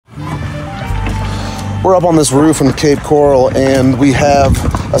We're up on this roof in Cape Coral, and we have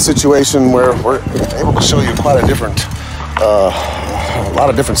a situation where we're able to show you quite a different, a lot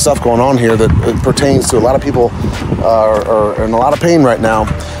of different stuff going on here that pertains to a lot of people are in a lot of pain right now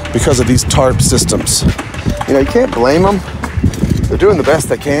because of these tarp systems. You know, you can't blame them. They're doing the best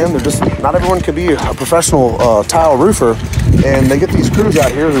they can. They're just, not everyone can be a professional tile roofer, and they get these crews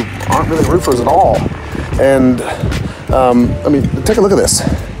out here who aren't really roofers at all. And I mean, take a look at this.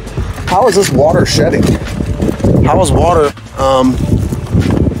 How is this water shedding? How is water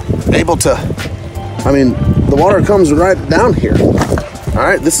able to, I mean, the water comes right down here. All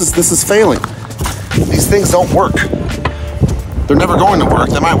right, this is failing. These things don't work. They're never going to work.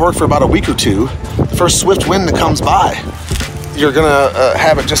 They might work for about a week or two. The first swift wind that comes by, you're gonna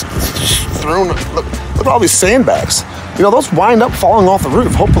have it just thrown. Look at all these sandbags. You know, those wind up falling off the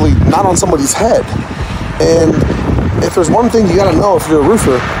roof, hopefully not on somebody's head. And if there's one thing you gotta know if you're a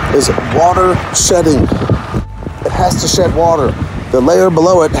roofer, is water shedding. It has to shed water. The layer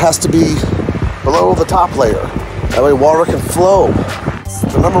below it has to be below the top layer. That way water can flow. It's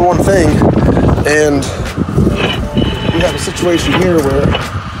the number one thing. And we have a situation here where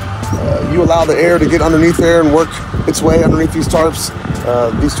you allow the air to get underneath there and work its way underneath these tarps.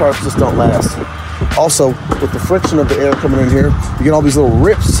 These tarps just don't last. Also, with the friction of the air coming in here, you get all these little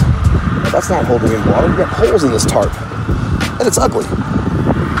rips. That's not holding in water. You got holes in this tarp, and it's ugly.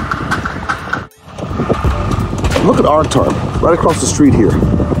 Look at our tarp right across the street here.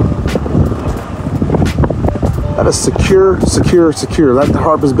 That is secure, secure, secure. That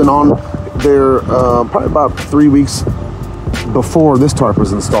tarp has been on there probably about 3 weeks before this tarp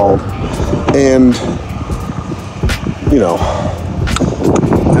was installed. And, you know,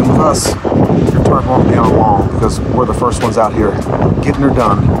 and with us, your tarp won't be on long because we're the first ones out here getting her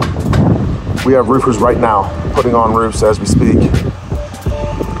done. We have roofers right now putting on roofs as we speak.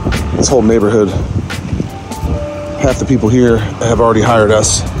 This whole neighborhood, half the people here have already hired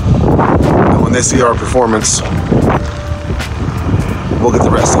us. And when they see our performance, we'll get the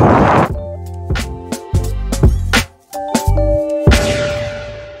rest of it.